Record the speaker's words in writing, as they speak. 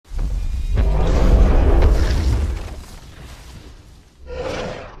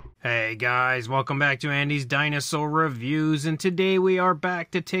Hey guys, welcome back to Andy's Dinosaur Reviews, and today we are back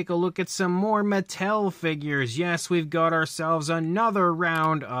to take a look at some more Mattel figures. Yes, we've got ourselves another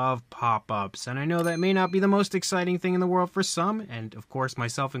round of pop-ups, and I know that may not be the most exciting thing in the world for some, and of course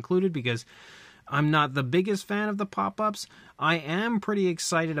myself included, because I'm not the biggest fan of the pop-ups. I am pretty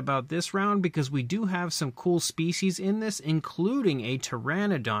excited about this round because we do have some cool species in this, including a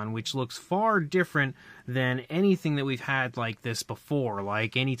Pteranodon, which looks far different than anything that we've had like this before,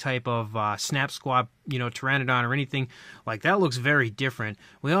 like any type of Snap Squad, Pteranodon or anything like that. Looks very different.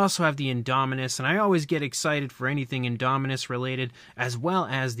 We also have the Indominus, and I always get excited for anything Indominus related, as well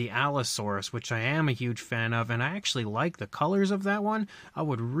as the Allosaurus, which I am a huge fan of, and I actually like the colors of that one. I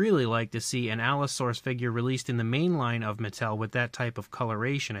would really like to see an Allosaurus figure released in the main line of Mattel with that type of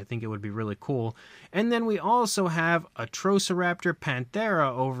coloration. I think it would be really cool. And then we also have Atrociraptor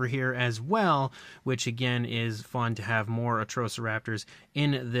Panthera over here as well, which again is fun to have more Atrociraptors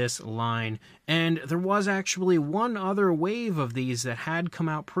in this line. And there was actually one other wave of these that had come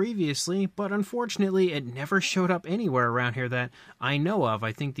out previously, but unfortunately it never showed up anywhere around here that I know of.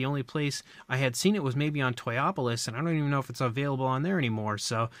 I think the only place I had seen it was maybe on Toyopolis, and I don't even know if it's available on there anymore.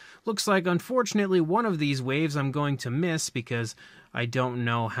 So looks like unfortunately one of these waves I'm going to miss because I don't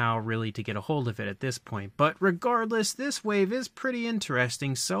know how really to get a hold of it at this point. But regardless, this wave is pretty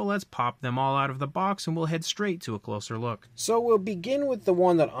interesting, so let's pop them all out of the box and we'll head straight to a closer look. So we'll begin with the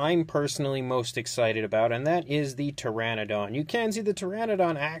one that I'm personally most excited about, and that is the Pteranodon. You can see the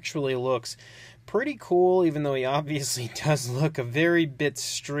Pteranodon actually looks pretty cool, even though he obviously does look a very bit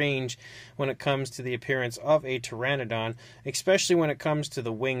strange when it comes to the appearance of a Pteranodon, especially when it comes to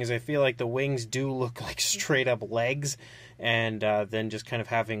the wings. I feel like the wings do look like straight up legs, and then just kind of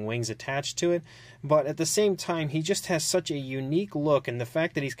having wings attached to it. But at the same time, he just has such a unique look, and the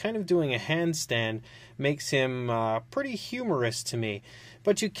fact that he's kind of doing a handstand makes him pretty humorous to me.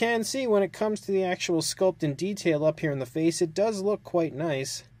 But you can see when it comes to the actual sculpt and detail up here in the face, it does look quite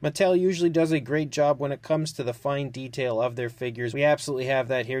nice. Mattel usually does a great job when it comes to the fine detail of their figures. We absolutely have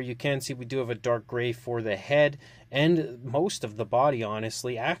that here. You can see we do have a dark gray for the head and most of the body,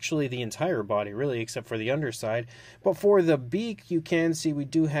 honestly. Actually, the entire body, really, except for the underside. But for the beak, you can see we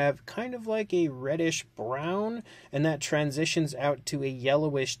do have kind of like a reddish brown, and that transitions out to a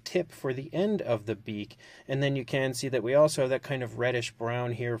yellowish tip for the end of the beak. And then you can see that we also have that kind of reddish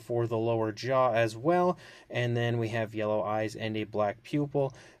brown here for the lower jaw as well. And then we have yellow eyes and a black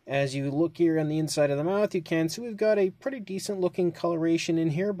pupil. As you look here on the inside of the mouth, you can see we've got a pretty decent looking coloration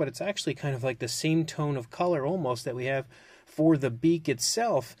in here, but it's actually kind of like the same tone of color almost that we have for the beak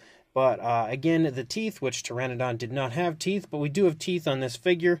itself. But again, the teeth, which Pteranodon did not have teeth, but we do have teeth on this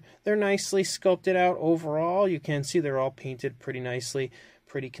figure. They're nicely sculpted out overall. You can see they're all painted pretty nicely,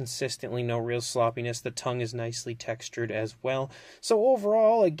 pretty consistently, no real sloppiness. The tongue is nicely textured as well. So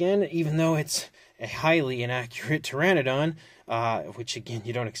overall, again, even though it's a highly inaccurate Pteranodon, which again,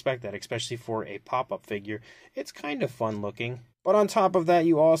 you don't expect that, especially for a pop-up figure, it's kind of fun looking. But on top of that,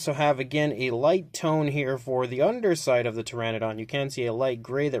 you also have, again, a light tone here for the underside of the Pteranodon. You can see a light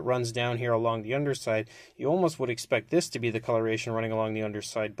gray that runs down here along the underside. You almost would expect this to be the coloration running along the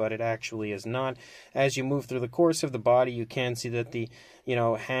underside, but it actually is not. As you move through the course of the body, you can see that the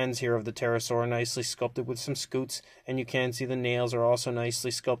hands here of the pterosaur are nicely sculpted with some scoots, and you can see the nails are also nicely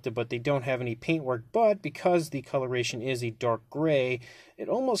sculpted, but they don't have any paintwork. But because the coloration is a dark gray, it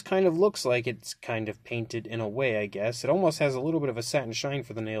almost kind of looks like it's kind of painted in a way, I guess. It almost has a little bit of a satin shine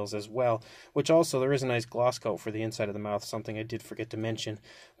for the nails as well, which also there is a nice gloss coat for the inside of the mouth, something I did forget to mention.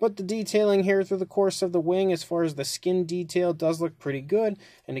 But the detailing here through the course of the wing, as far as the skin detail, does look pretty good.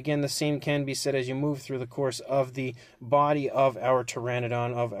 And again, the same can be said as you move through the course of the body of our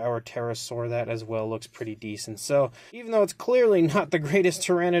Pteranodon, of our pterosaur. That as well looks pretty decent. So even though it's clearly not the greatest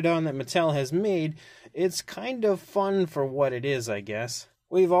Pteranodon that Mattel has made, it's kind of fun for what it is, I guess.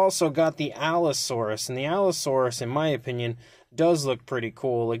 We've also got the Allosaurus, and the Allosaurus, in my opinion, does look pretty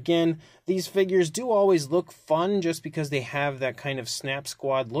cool. Again, these figures do always look fun just because they have that kind of Snap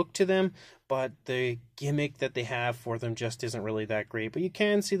Squad look to them, but the gimmick that they have for them just isn't really that great. But you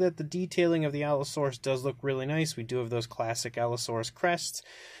can see that the detailing of the Allosaurus does look really nice. We do have those classic Allosaurus crests.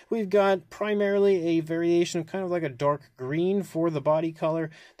 We've got primarily a variation of kind of like a dark green for the body color.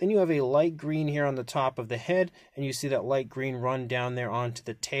 Then you have a light green here on the top of the head, and you see that light green run down there onto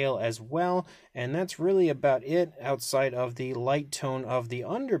the tail as well. And that's really about it outside of the light tone of the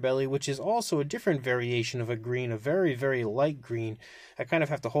underbelly, which is also a different variation of a green, a very, very light green. I kind of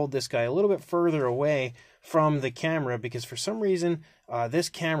have to hold this guy a little bit further away from the camera because for some reason this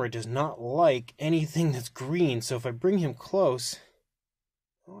camera does not like anything that's green. So if I bring him close,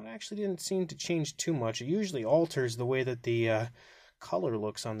 well, it actually didn't seem to change too much. It usually alters the way that the color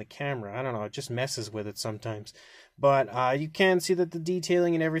looks on the camera. I don't know, it just messes with it sometimes. But you can see that the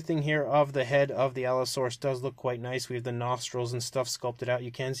detailing and everything here of the head of the Allosaurus does look quite nice. We have the nostrils and stuff sculpted out.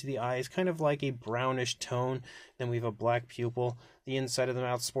 You can see the eyes, kind of like a brownish tone. Then we have a black pupil. The inside of the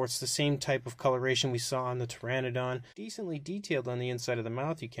mouth sports the same type of coloration we saw on the Pteranodon. Decently detailed on the inside of the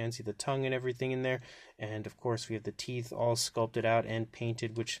mouth. You can see the tongue and everything in there. And of course we have the teeth all sculpted out and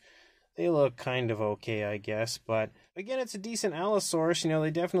painted, which they look kind of okay, I guess. But again, it's a decent Allosaurus. You know, they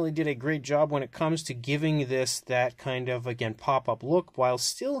definitely did a great job when it comes to giving this that kind of, again, pop-up look while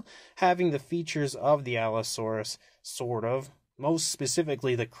still having the features of the Allosaurus, sort of. Most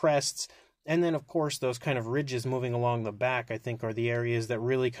specifically, the crests. And then, of course, those kind of ridges moving along the back, I think, are the areas that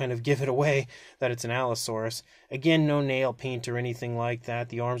really kind of give it away that it's an Allosaurus. Again, no nail paint or anything like that.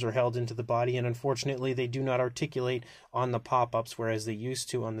 The arms are held into the body, and unfortunately, they do not articulate on the pop-ups, whereas they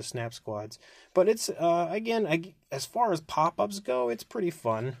used to on the Snap Squads. But it's, again, as far as pop-ups go, it's pretty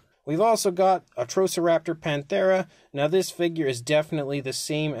fun. We've also got Atrociraptor Panthera. Now this figure is definitely the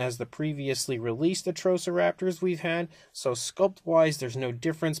same as the previously released Atrociraptors we've had. So sculpt-wise, there's no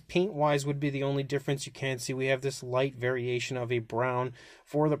difference. Paint-wise would be the only difference. You can see we have this light variation of a brown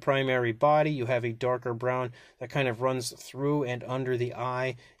for the primary body. You have a darker brown that kind of runs through and under the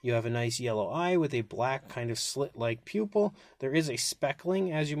eye. You have a nice yellow eye with a black kind of slit-like pupil. There is a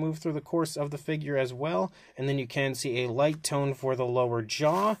speckling as you move through the course of the figure as well. And then you can see a light tone for the lower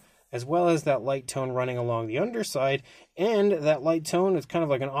jaw, as well as that light tone running along the underside, and that light tone is kind of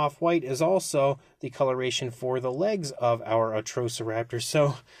like an off-white is also the coloration for the legs of our Atrociraptor.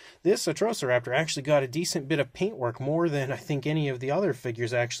 So this Atrociraptor actually got a decent bit of paintwork, more than I think any of the other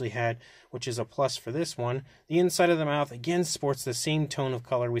figures actually had, which is a plus for this one. The inside of the mouth again sports the same tone of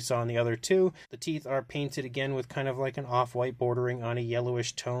color we saw in the other two. The teeth are painted again with kind of like an off-white bordering on a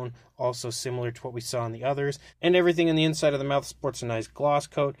yellowish tone, also similar to what we saw in the others. And everything in the inside of the mouth sports a nice gloss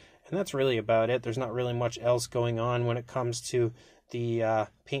coat. And that's really about it. There's not really much else going on when it comes to the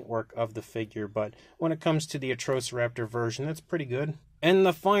paintwork of the figure. But when it comes to the Atrociraptor version, that's pretty good. And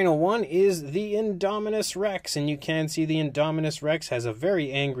the final one is the Indominus Rex. And you can see the Indominus Rex has a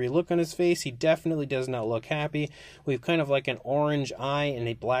very angry look on his face. He definitely does not look happy. We have kind of like an orange eye and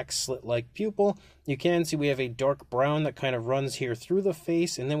a black slit-like pupil. You can see we have a dark brown that kind of runs here through the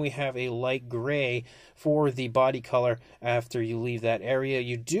face. And then we have a light gray for the body color after you leave that area.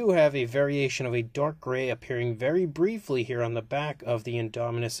 You do have a variation of a dark gray appearing very briefly here on the back of the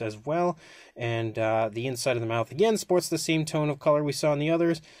Indominus as well. And the inside of the mouth again sports the same tone of color we saw in the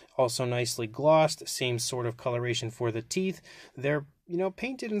others, also nicely glossed, same sort of coloration for the teeth. They're, you know,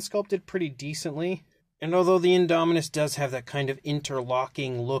 painted and sculpted pretty decently. And although the Indominus does have that kind of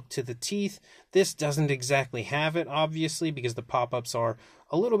interlocking look to the teeth, this doesn't exactly have it, obviously, because the pop-ups are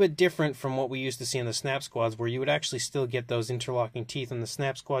a little bit different from what we used to see in the Snap Squads, where you would actually still get those interlocking teeth in the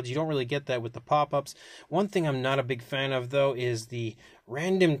Snap Squads. You don't really get that with the pop-ups. One thing I'm not a big fan of, though, is the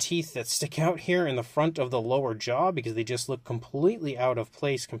random teeth that stick out here in the front of the lower jaw, because they just look completely out of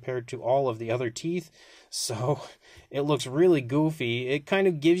place compared to all of the other teeth. So it looks really goofy. It kind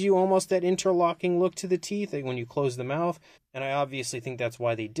of gives you almost that interlocking look to the teeth when you close the mouth, and I obviously think that's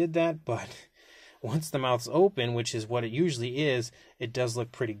why they did that, but once the mouth's open, which is what it usually is, it does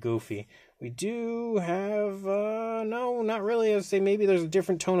look pretty goofy. We do have, no, not really. I'd say maybe there's a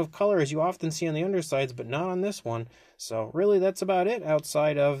different tone of color as you often see on the undersides, but not on this one. So really that's about it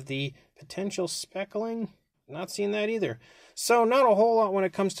outside of the potential speckling. Not seeing that either. So not a whole lot when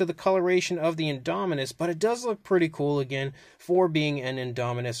it comes to the coloration of the Indominus, but it does look pretty cool again for being an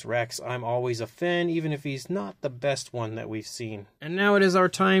Indominus Rex. I'm always a fan, even if he's not the best one that we've seen. And now it is our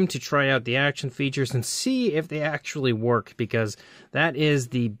time to try out the action features and see if they actually work, because that is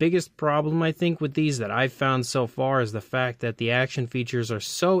the biggest problem, I think, with these that I've found so far, is the fact that the action features are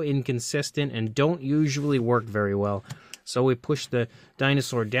so inconsistent and don't usually work very well. So we push the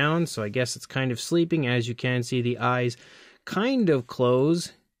dinosaur down, so I guess it's kind of sleeping. As you can see, the eyes kind of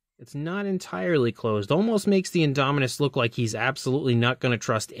close. It's not entirely closed. Almost makes the Indominus look like he's absolutely not going to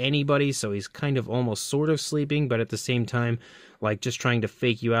trust anybody, so he's kind of almost sort of sleeping, but at the same time, like just trying to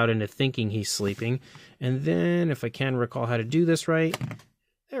fake you out into thinking he's sleeping. And then, if I can recall how to do this right,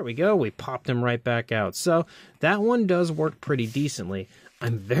 there we go, we popped him right back out. So that one does work pretty decently.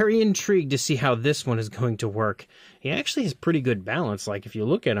 I'm very intrigued to see how this one is going to work. He actually has pretty good balance. Like, if you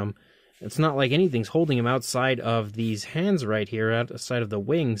look at him, it's not like anything's holding him outside of these hands right here, outside of the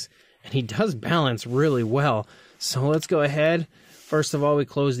wings, and he does balance really well. So let's go ahead, First of all, we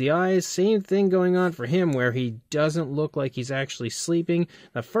close the eyes. Same thing going on for him, where he doesn't look like he's actually sleeping.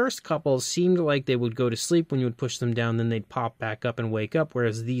 The first couple seemed like they would go to sleep when you would push them down, then they'd pop back up and wake up,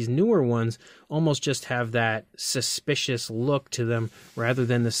 whereas these newer ones almost just have that suspicious look to them rather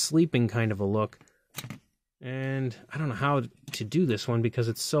than the sleeping kind of a look. And I don't know how to do this one because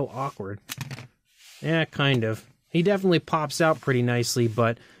it's so awkward. Yeah, kind of. He definitely pops out pretty nicely,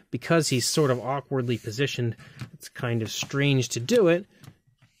 but because he's sort of awkwardly positioned, it's kind of strange to do it.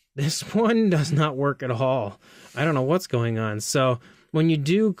 This one does not work at all. I don't know what's going on. So when you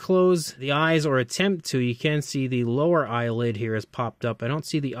do close the eyes or attempt to, you can see the lower eyelid here has popped up. I don't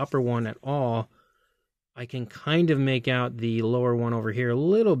see the upper one at all. I can kind of make out the lower one over here a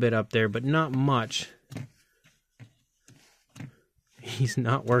little bit up there, but not much. He's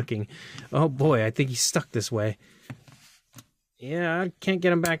not working. Oh boy, I think he's stuck this way. Yeah, I can't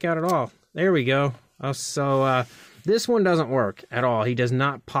get him back out at all. There we go. Oh, so this one doesn't work at all. He does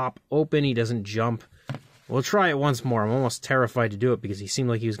not pop open. He doesn't jump. We'll try it once more. I'm almost terrified to do it because he seemed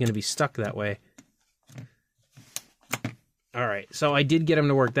like he was going to be stuck that way. All right, so I did get him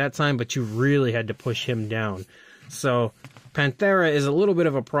to work that time, but you really had to push him down. So Panthera is a little bit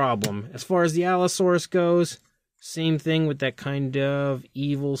of a problem. As far as the Allosaurus goes, same thing with that kind of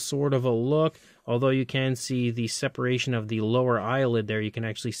evil sort of a look. Although you can see the separation of the lower eyelid there, you can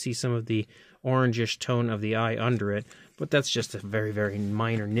actually see some of the orangish tone of the eye under it. But that's just a very, very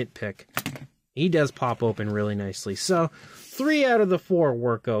minor nitpick. He does pop open really nicely. So 3 out of the 4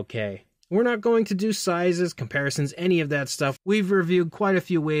 work okay. We're not going to do sizes, comparisons, any of that stuff. We've reviewed quite a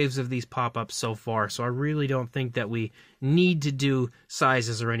few waves of these pop-ups so far, so I really don't think that we need to do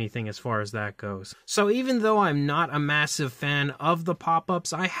sizes or anything as far as that goes. So even though I'm not a massive fan of the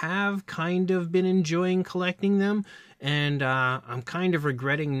pop-ups, I have kind of been enjoying collecting them, and I'm kind of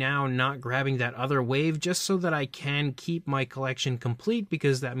regretting now not grabbing that other wave just so that I can keep my collection complete,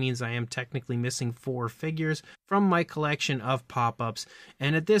 because that means I am technically missing 4 figures from my collection of pop-ups.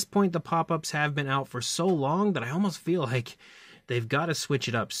 And at this point, the pop-ups have been out for so long that I almost feel like they've got to switch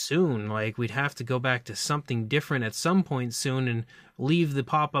it up soon. Like, we'd have to go back to something different at some point soon and leave the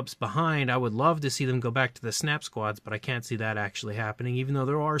pop-ups behind. I would love to see them go back to the Snap Squads, but I can't see that actually happening, even though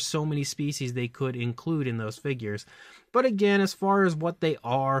there are so many species they could include in those figures. But again, as far as what they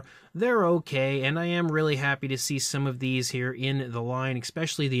are, they're okay, and I am really happy to see some of these here in the line,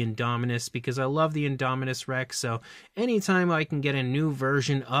 especially the Indominus, because I love the Indominus Rex, so anytime I can get a new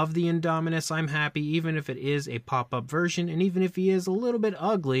version of the Indominus, I'm happy, even if it is a pop-up version, and even if he is a little bit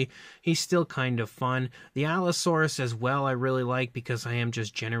ugly, he's still kind of fun. The Allosaurus as well I really like, because I am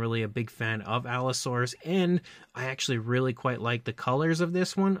just generally a big fan of Allosaurus, and I actually really quite like the colors of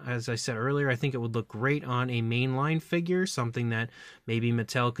this one. As I said earlier, I think it would look great on a mainline figure, something that maybe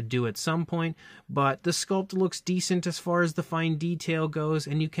Mattel could do at some point, but the sculpt looks decent as far as the fine detail goes,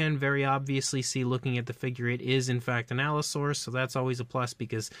 and you can very obviously see, looking at the figure, it is in fact an Allosaurus, so that's always a plus,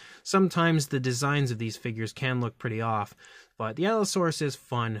 because sometimes the designs of these figures can look pretty off. But the Allosaurus is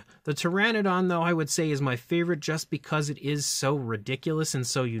fun. The Pteranodon, though, I would say is my favorite just because it is so ridiculous and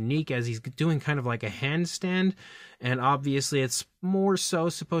so unique, as he's doing kind of like a handstand. And obviously it's more so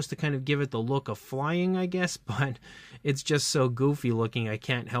supposed to kind of give it the look of flying, I guess, but it's just so goofy looking, I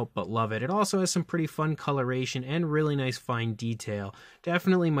can't help but love it. It also has some pretty fun coloration and really nice fine detail.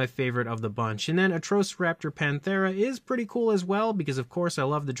 Definitely my favorite of the bunch. And then Atrociraptor Panthera is pretty cool as well, because of course I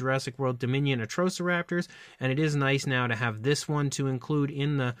love the Jurassic World Dominion Atrociraptors, and it is nice now to have this one to include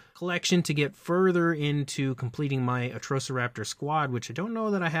in the collection to get further into completing my Atrociraptor squad, which I don't know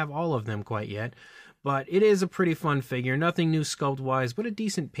that I have all of them quite yet. But it is a pretty fun figure, nothing new sculpt-wise, but a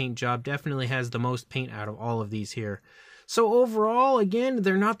decent paint job. Definitely has the most paint out of all of these here. So overall, again,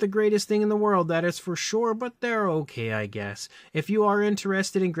 they're not the greatest thing in the world, that is for sure, but they're okay, I guess. If you are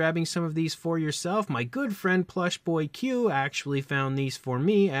interested in grabbing some of these for yourself, my good friend Plush Boy Q actually found these for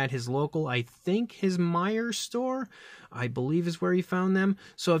me at his local, I think his Meijer store, I believe is where he found them.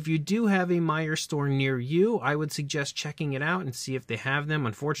 So if you do have a Meijer store near you, I would suggest checking it out and see if they have them.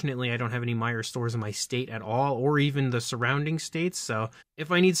 Unfortunately, I don't have any Meijer stores in my state at all, or even the surrounding states, so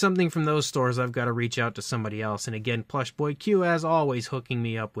if I need something from those stores, I've got to reach out to somebody else. And again, Plush Boy Q, as always, hooking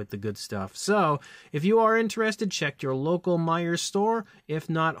me up with the good stuff. So if you are interested, check your local Meijer store. If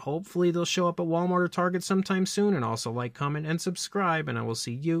not, hopefully they'll show up at Walmart or Target sometime soon. And also like, comment, and subscribe, and I will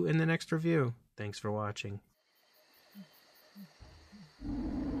see you in the next review. Thanks for watching.